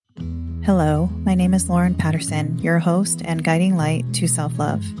Hello, my name is Lauren Patterson, your host and guiding light to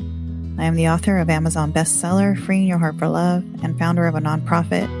self-love. I am the author of Amazon bestseller, Freeing Your Heart for Love, and founder of a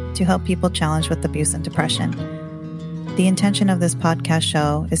nonprofit to help people challenged with abuse and depression. The intention of this podcast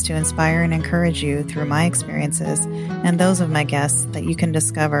show is to inspire and encourage you through my experiences and those of my guests that you can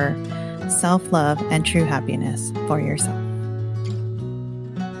discover self-love and true happiness for yourself.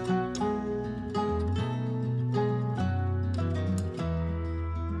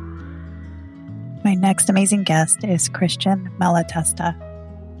 My next amazing guest is Christian Malatesta.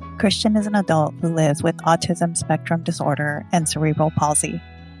 Christian is an adult who lives with autism spectrum disorder and cerebral palsy.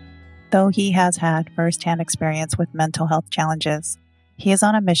 Though he has had firsthand experience with mental health challenges, he is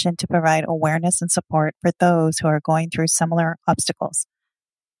on a mission to provide awareness and support for those who are going through similar obstacles.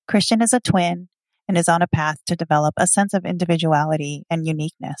 Christian is a twin and is on a path to develop a sense of individuality and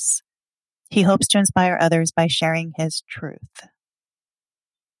uniqueness. He hopes to inspire others by sharing his truth.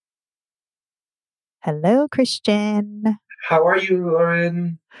 Hello, Christian. How are you,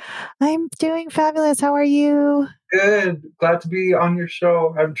 Lauren? I'm doing fabulous. How are you? Good. Glad to be on your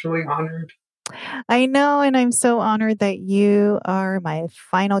show. I'm truly honored. I know, and I'm so honored that you are my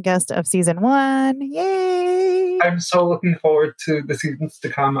final guest of season 1. Yay! I'm so looking forward to the seasons to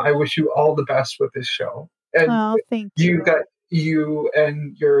come. I wish you all the best with this show. And thank you. You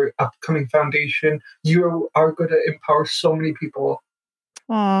and your upcoming foundation, you are going to empower so many people.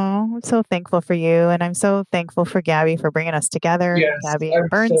 Oh, I'm so thankful for you. And I'm so thankful for Gabby for bringing us together. Yes, Gabby I'm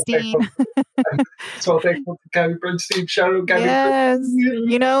Bernstein. I'm so thankful to Gabby Bernstein. Shout out Gabby Bernstein.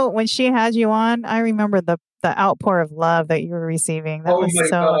 You know, when she had you on, I remember the outpour of love that you were receiving. That was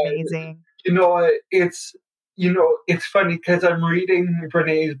so amazing. You know what? It's funny because I'm reading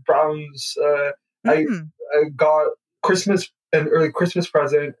Brene Brown's, I got an early Christmas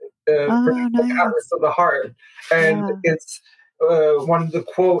present, nice. Atlas of the Heart. And it's, one of the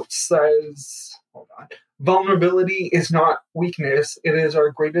quotes says, vulnerability is not weakness. It is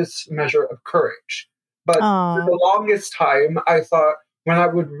our greatest measure of courage. But for the longest time, I thought when I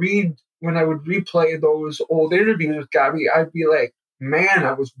would replay those old interviews with Gabby, I'd be like, man,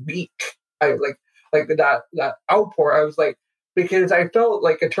 I was weak. I like that outpour. I was like, because I felt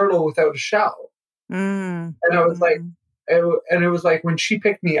like a turtle without a shell. And I was like, and it was like when she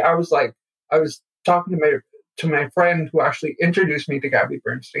picked me, I was talking to my friend who actually introduced me to Gabby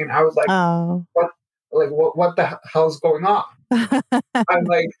Bernstein. I was like, what the hell's going on? I'm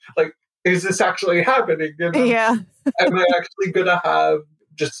like, is this actually happening? You know? Yeah. Am I actually gonna have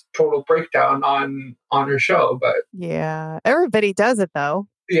just total breakdown on her show? But yeah, everybody does it though.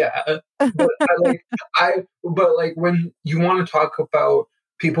 Yeah, but when you want to talk about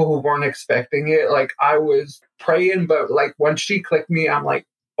people who weren't expecting it, like I was praying, but like when she clicked me, I'm like,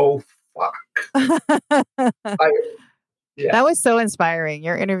 oh fuck. That was so inspiring.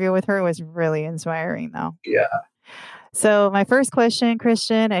 Your interview with her was really inspiring though. Yeah. So my first question,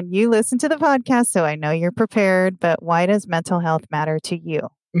 Christian, and you listen to the podcast, so I know you're prepared, but why does mental health matter to you?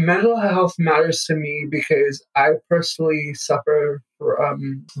 Mental health matters to me because I personally suffer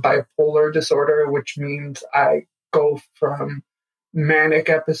from bipolar disorder, which means I go from manic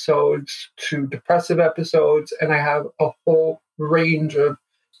episodes to depressive episodes, and I have a whole range of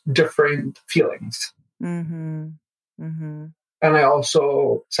different feelings. And I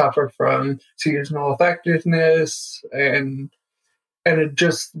also suffer from seasonal affectiveness, and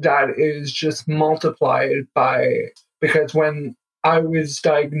that is just multiplied because when I was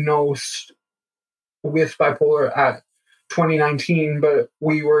diagnosed with bipolar at 2019, but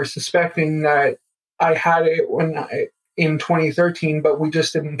we were suspecting that I had it in 2013, but we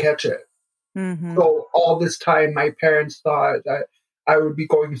just didn't catch it. So all this time, my parents thought that I would be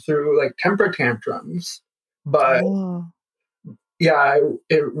going through like temper tantrums, but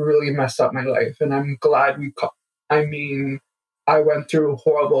it really messed up my life, and I'm glad I went through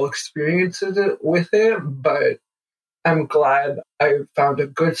horrible experiences with it, but I'm glad I found a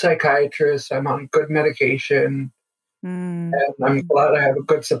good psychiatrist. I'm on good medication, and I'm glad I have a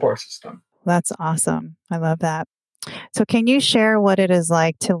good support system. That's awesome. I love that. So can you share what it is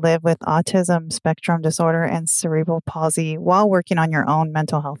like to live with autism spectrum disorder and cerebral palsy while working on your own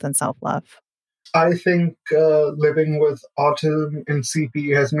mental health and self-love? I think living with autism and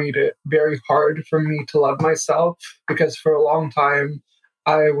CP has made it very hard for me to love myself, because for a long time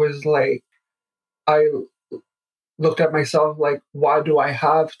I looked at myself like, why do I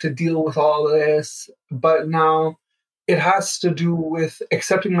have to deal with all of this? But now it has to do with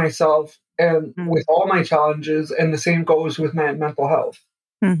accepting myself and with all my challenges, and the same goes with my mental health.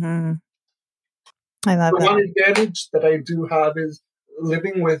 I love that. One advantage that I do have is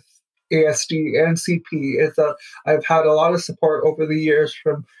living with ASD and CP is that I've had a lot of support over the years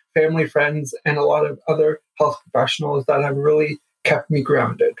from family, friends, and a lot of other health professionals that have really kept me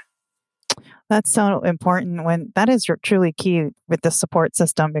grounded. That's so important when that is truly key with the support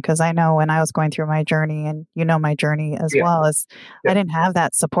system, because I know when I was going through my journey, and my journey as well, as I didn't have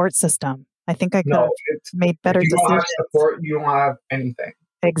that support system. I think I could have made better decisions. If you decisions. don't have support, you don't have anything.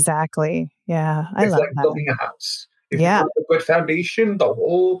 Exactly. Yeah. It's like building a house. If you have a good foundation, the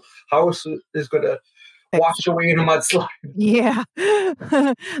whole house is going to wash away in a mudslide. Yeah.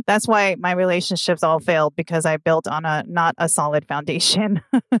 That's why my relationships all failed, because I built on not a solid foundation.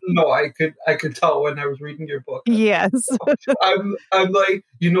 No, I could tell when I was reading your book. Yes. I'm like,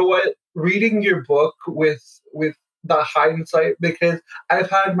 you know what? Reading your book with the hindsight, because I've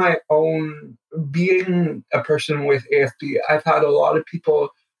had my own, being a person with ASD, I've had a lot of people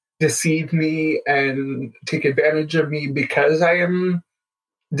deceive me and take advantage of me because I am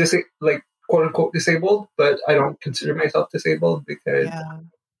quote unquote disabled, but I don't consider myself disabled because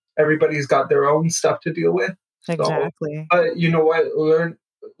everybody's got their own stuff to deal with. Exactly. So, but you know what?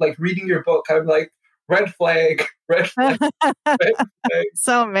 Reading your book, I'm like, red flag, red flag, red flag.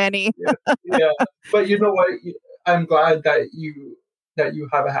 So many. Yeah. But you know what? I'm glad that you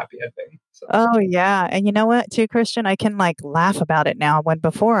have a happy ending. So. Oh yeah. And you know what too, Christian, I can laugh about it now, when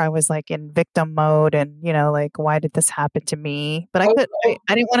before I was in victim mode and, why did this happen to me? But I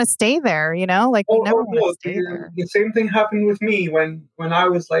didn't want to stay there, we never want to stay there. The same thing happened with me when I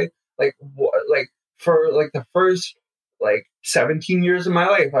was for the first 17 years of my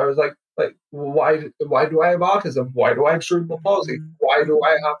life. I was like, why do I have autism? Why do I have cerebral palsy? Why do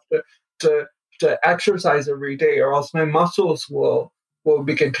I have to exercise every day, or else my muscles will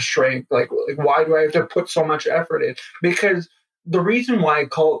begin to shrink? Like why do I have to put so much effort in? Because the reason why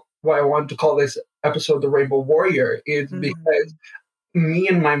I wanted to call this episode the Rainbow Warrior is because me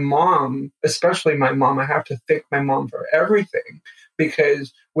and my mom, especially my mom, I have to thank my mom for everything,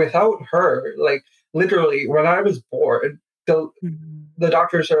 because without her, literally when I was born, the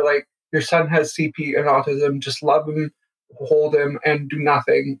doctors are like, your son has CP and autism, just love him, hold him, and do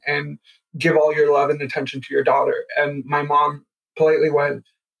nothing, and give all your love and attention to your daughter. And my mom politely went,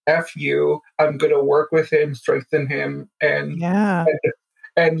 F you, I'm going to work with him, strengthen him, and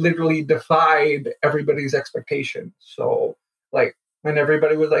literally defied everybody's expectations. So when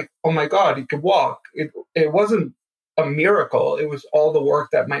everybody was like, oh my God, he could walk, it wasn't a miracle. It was all the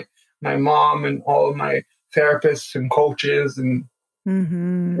work that my mom and all of my therapists and coaches and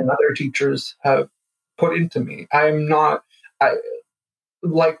other teachers have put into me.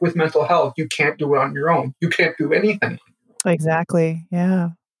 Like with mental health, you can't do it on your own. You can't do anything. Exactly. Yeah.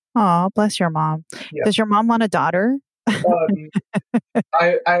 Oh, bless your mom. Yeah. Does your mom want a daughter?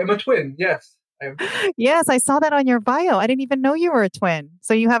 I am a twin. Yes. Yes, I saw that on your bio. I didn't even know you were a twin.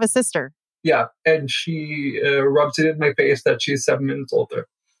 So you have a sister. Yeah, and she rubs it in my face that she's 7 minutes older.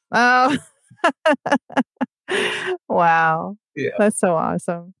 Oh. Wow. Yeah. That's so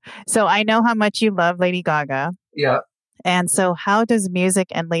awesome. So I know how much you love Lady Gaga. Yeah. And so how does music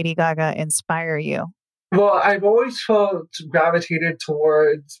and Lady Gaga inspire you? Well, I've always felt gravitated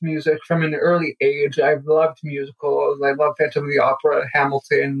towards music from an early age. I've loved musicals. I love Phantom of the Opera,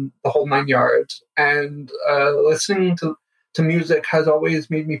 Hamilton, the whole 9 yards. And listening to music has always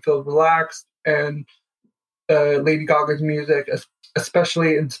made me feel relaxed. And Lady Gaga's music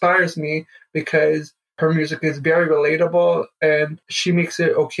especially inspires me because her music is very relatable and she makes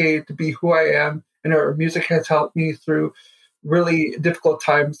it okay to be who I am. And her music has helped me through really difficult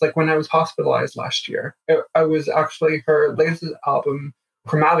times, like when I was hospitalized last year. I was actually her latest album,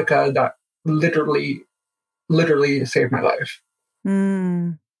 Chromatica, that literally saved my life.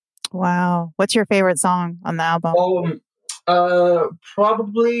 Wow. What's your favorite song on the album?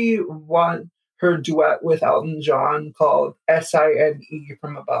 Probably her duet with Elton John called SINE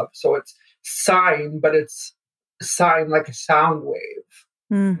from Above. So it's sign, but it's sign like a sound wave.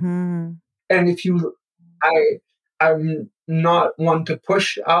 And if you, I'm not one to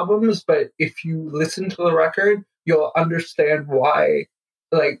push albums, but if you listen to the record, you'll understand why.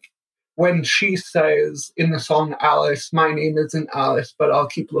 Like when she says in the song Alice, my name isn't Alice, but I'll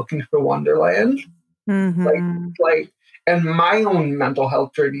keep looking for Wonderland. And my own mental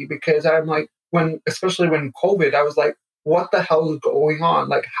health journey, because I'm like, especially when COVID, I was like, what the hell is going on?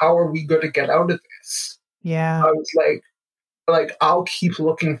 Like, how are we going to get out of this? Yeah. I was like I'll keep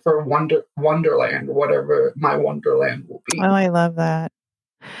looking for Wonderland, whatever my Wonderland will be. Oh, I love that.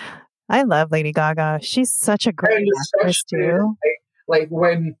 I love Lady Gaga. She's such a great actress too. Like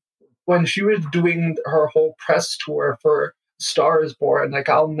when she was doing her whole press tour for Star is Born, like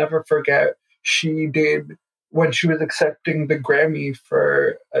I'll never forget. She did when she was accepting the Grammy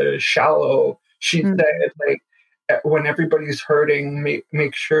for Shallow, she said, like, when everybody's hurting,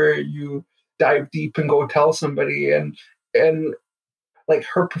 make sure you dive deep and go tell somebody. And like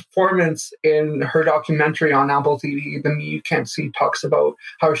her performance in her documentary on Apple TV, The Me You Can't See, talks about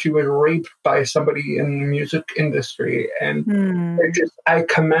how she was raped by somebody in the music industry. And I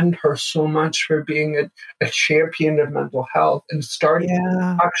commend her so much for being a champion of mental health and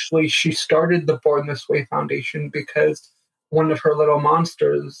actually, she started the Born This Way Foundation because one of her little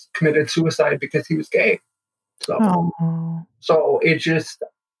monsters committed suicide because he was gay. So it just,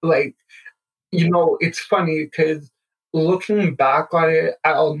 like, it's funny because looking back on it,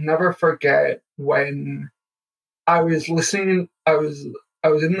 I'll never forget when I was listening. I was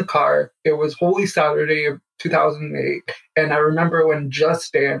in the car. It was Holy Saturday of 2008, and I remember when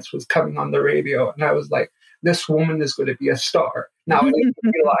Just Dance was coming on the radio, and I was like, "This woman is going to be a star." Now I didn't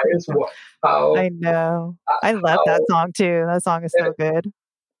realize how I know. I love that song too. That song is so good.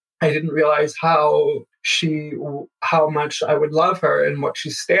 I didn't realize how much I would love her and what she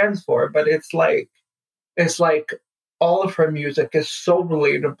stands for. But it's like all of her music is so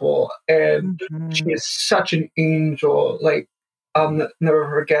relatable, and she is such an angel. Like, I'll never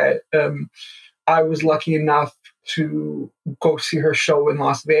forget. I was lucky enough to go see her show in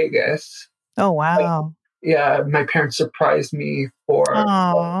Las Vegas. Oh wow! Yeah, my parents surprised me for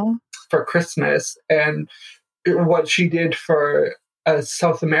Christmas, and what she did for a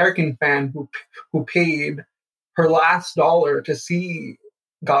South American fan who paid her last dollar to see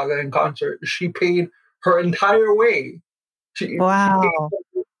Gaga in concert. She paid her entire way. She paid,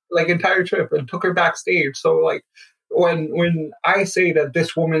 like, entire trip and took her backstage. So, like, when I say that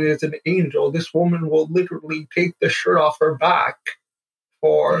this woman is an angel, this woman will literally take the shirt off her back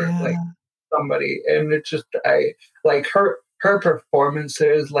for like somebody. And it's just, I like her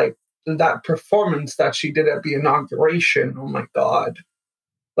performances, like that performance that she did at the inauguration. Oh my God.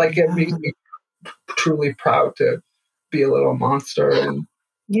 Like, it made me truly proud to be a little monster. And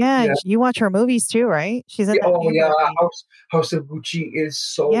you watch her movies too, right? She's in that new movie. House of Gucci is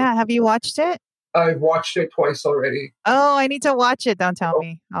so... Yeah, have you watched it? I've watched it twice already. Oh, I need to watch it. Don't tell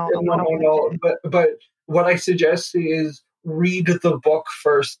me. No. But what I suggest is read the book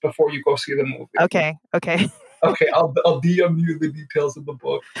first before you go see the movie. Okay. Okay, I'll DM you the details of the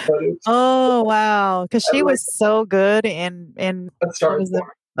book. Oh wow, because she was so good in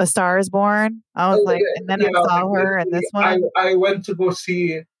A Star Is Born. I was like, and then I saw her in this one. I went to go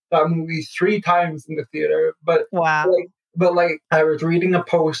see that movie 3 times in the theater, but wow. But I was reading a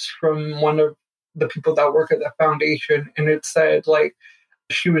post from one of the people that work at the foundation, and it said, like,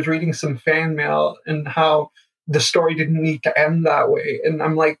 she was reading some fan mail and how the story didn't need to end that way. And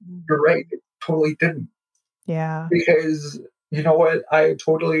I'm like, you're right, it totally didn't. Yeah. Because you know what? I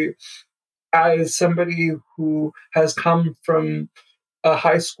totally, as somebody who has come from a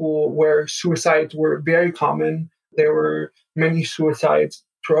high school where suicides were very common, there were many suicides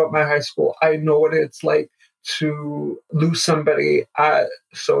throughout my high school. I know what it's like to lose somebody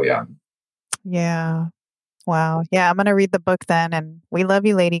so young. Yeah. Wow. Yeah, I'm going to read the book then. And we love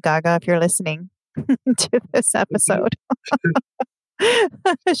you, Lady Gaga, if you're listening to this episode.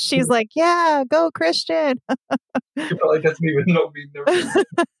 She's like, yeah, go Christian. She probably doesn't even know me.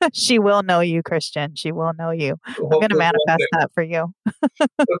 She will know you, Christian. She will know you. I'm going to manifest that for you.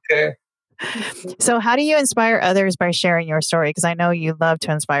 Okay. So how do you inspire others by sharing your story? Because I know you love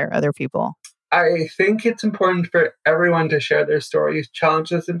to inspire other people. I think it's important for everyone to share their stories,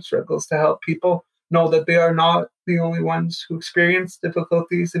 challenges, and struggles to help people know that they are not the only ones who experience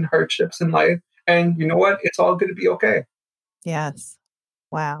difficulties and hardships in life. And you know what? It's all going to be okay. Yes.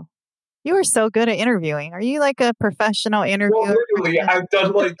 Wow. You are so good at interviewing. Are you like a professional interviewer? Well, literally, I've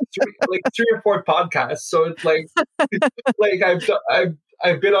done like three or 4 podcasts. So it's like,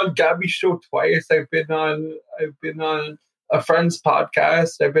 I've been on Gabby's show twice. I've been on a friend's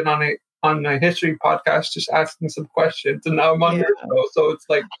podcast. I've been on a history podcast, just asking some questions, and now I'm on your show. So it's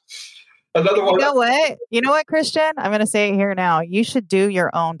like another one. You know what, Christian? I'm going to say it here now. You should do your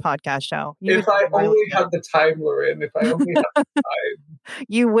own podcast show. If I only had the time, Lauren. If I only had the time.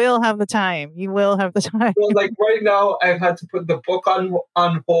 You will have the time. You will have the time. Well, like right now, I've had to put the book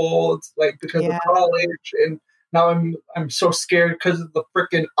on hold, like because of college, and now I'm so scared because of the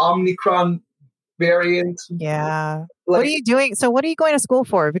freaking Omicron variant. Yeah. Like, what are you doing? So what are you going to school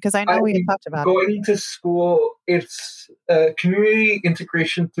for? Because I know we had talked about going to school. It's community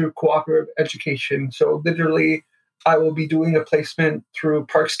integration through cooperative education. So literally, I will be doing a placement through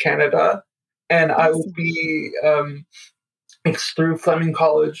Parks Canada, and I will be, it's through Fleming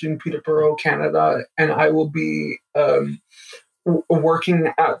College in Peterborough, Canada, and I will be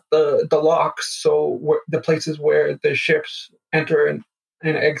working at the locks, so the places where the ships enter and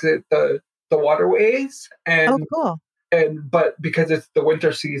exit the waterways. And cool. but because it's the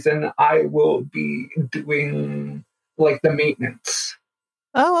winter season, I will be doing like the maintenance.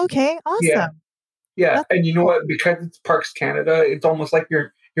 Oh, okay. Yeah. Awesome. Yeah. That's And you know cool. what? Because it's Parks Canada, it's almost like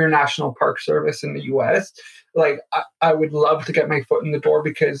your National Park Service in the US. Like, I would love to get my foot in the door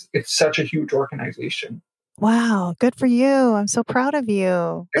because it's such a huge organization. Wow. Good for you. I'm so proud of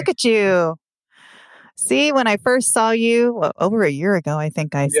you. Look at you. See, when I first saw you over a year ago, I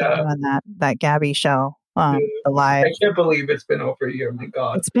think I seen you on that Gabby show, the live. I can't believe it's been over a year. My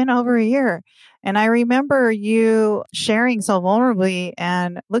God. It's been over a year. And I remember you sharing so vulnerably,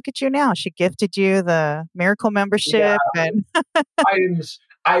 and look at you now. She gifted you the Miracle membership. Yeah. And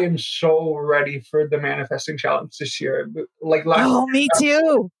I am so ready for the manifesting challenge this year. Like me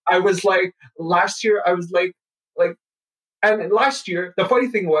too. I was like, last year, I was like, and last year, the funny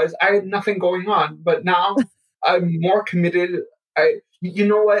thing was I had nothing going on, but now I'm more committed. You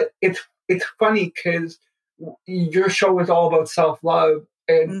know what? It's funny because your show is all about self-love.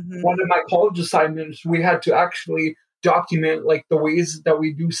 And one of my college assignments, we had to actually document like the ways that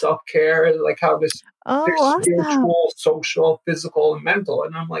we do self-care, like how this awesome. Spiritual, social, physical, and mental.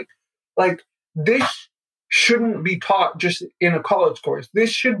 And I'm like this shouldn't be taught just in a college course.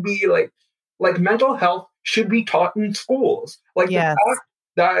 This should be like mental health should be taught in schools. Like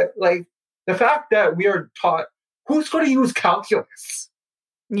the fact that we are taught who's going to use calculus.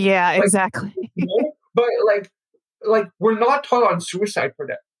 Yeah, exactly. You know? But like we're not taught on suicide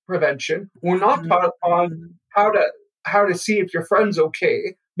prevention. We're not taught on how to see if your friend's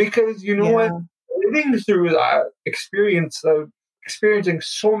okay, because you know what, living through that experience of experiencing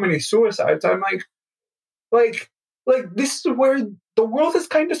so many suicides, I'm like this is where the world is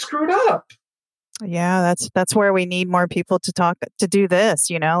kind of screwed up. Yeah, that's where we need more people to do this,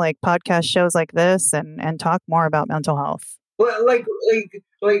 like podcast shows like this and talk more about mental health. Like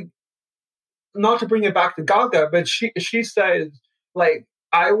not to bring it back to Gaga, but she says like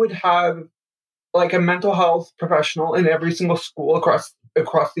I would have like a mental health professional in every single school across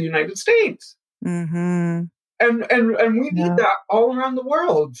the United States. Mm-hmm. And we need that all around the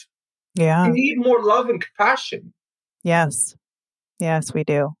world. Yeah. We need more love and compassion. Yes. Yes, we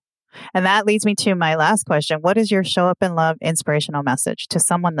do. And that leads me to my last question. What is your show up in love inspirational message to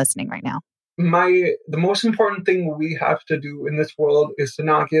someone listening right now? The most important thing we have to do in this world is to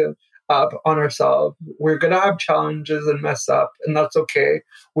not give up on ourselves. We're going to have challenges and mess up, and that's okay.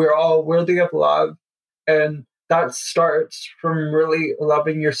 We're all worthy of love. And that starts from really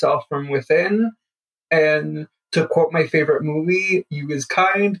loving yourself from within. And to quote my favorite movie, you is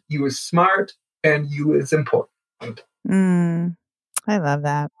kind, you is smart, and you is important. I love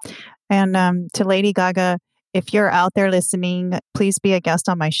that. And to Lady Gaga, if you're out there listening, please be a guest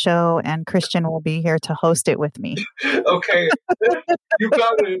on my show, and Christian will be here to host it with me. Okay, you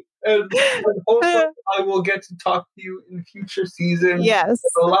got it. And also, I will get to talk to you in future seasons. Yes,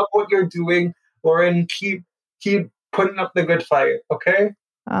 I love what you're doing, Lauren. Keep putting up the good fight. Okay.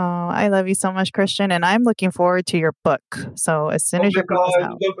 Oh, I love you so much, Christian, and I'm looking forward to your book. So as soon as your book is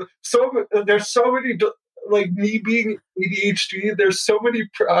out, there's so many. Like me being ADHD, there's so many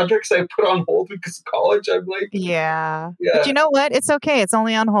projects I put on hold because of college. I'm like, yeah. But you know what? It's okay. It's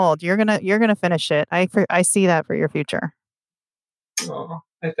only on hold. You're gonna finish it. I see that for your future. Oh,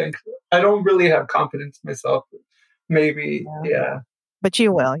 I think I don't really have confidence in myself. Maybe, yeah. But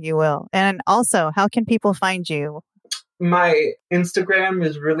you will. You will. And also, how can people find you? My Instagram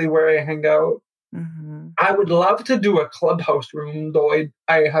is really where I hang out. I would love to do a Clubhouse room, though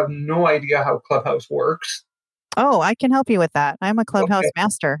I have no idea how Clubhouse works. Oh, I can help you with that. I'm a Clubhouse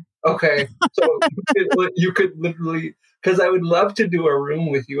master. Okay. So you could literally, because I would love to do a room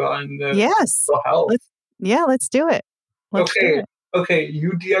with you on mental health. Let's do it. Okay.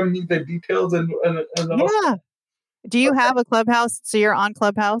 You DM me the details and yeah. Do you have a Clubhouse? So you're on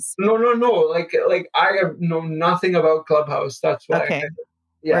Clubhouse? No. Like I have know nothing about Clubhouse. That's why. Okay.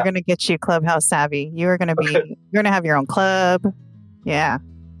 We're going to get you Clubhouse savvy. You're going to have your own club. Yeah.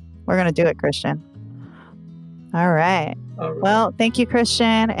 We're going to do it, Christian. All right. Well, thank you,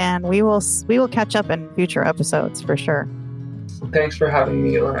 Christian. And we will catch up in future episodes for sure. Thanks for having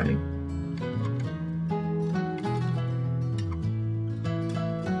me, Lauren.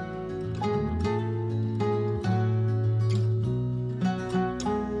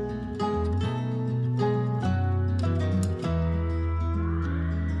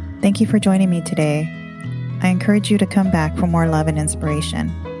 Thank you for joining me today. I encourage you to come back for more love and inspiration.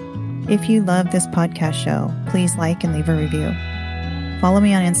 If you love this podcast show, please like and leave a review. Follow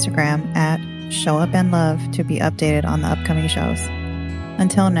me on Instagram at show up in love to be updated on the upcoming shows.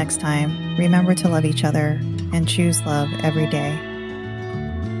 Until next time, remember to love each other and choose love every day.